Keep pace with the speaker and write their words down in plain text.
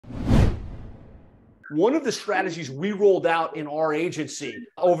one of the strategies we rolled out in our agency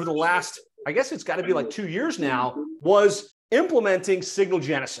over the last, I guess it's got to be like 2 years now, was implementing Signal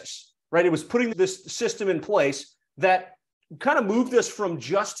Genesys, right? It was putting this system in place that kind of moved us from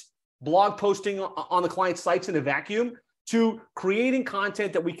just blog posting on the client sites in a vacuum to creating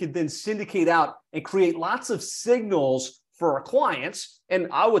content that we could then syndicate out and create lots of signals for our clients. And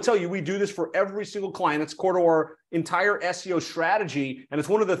I will tell you, we do this for every single client. It's core to our entire SEO strategy. And it's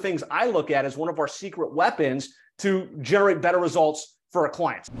one of the things I look at as one of our secret weapons to generate better results for our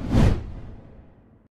clients.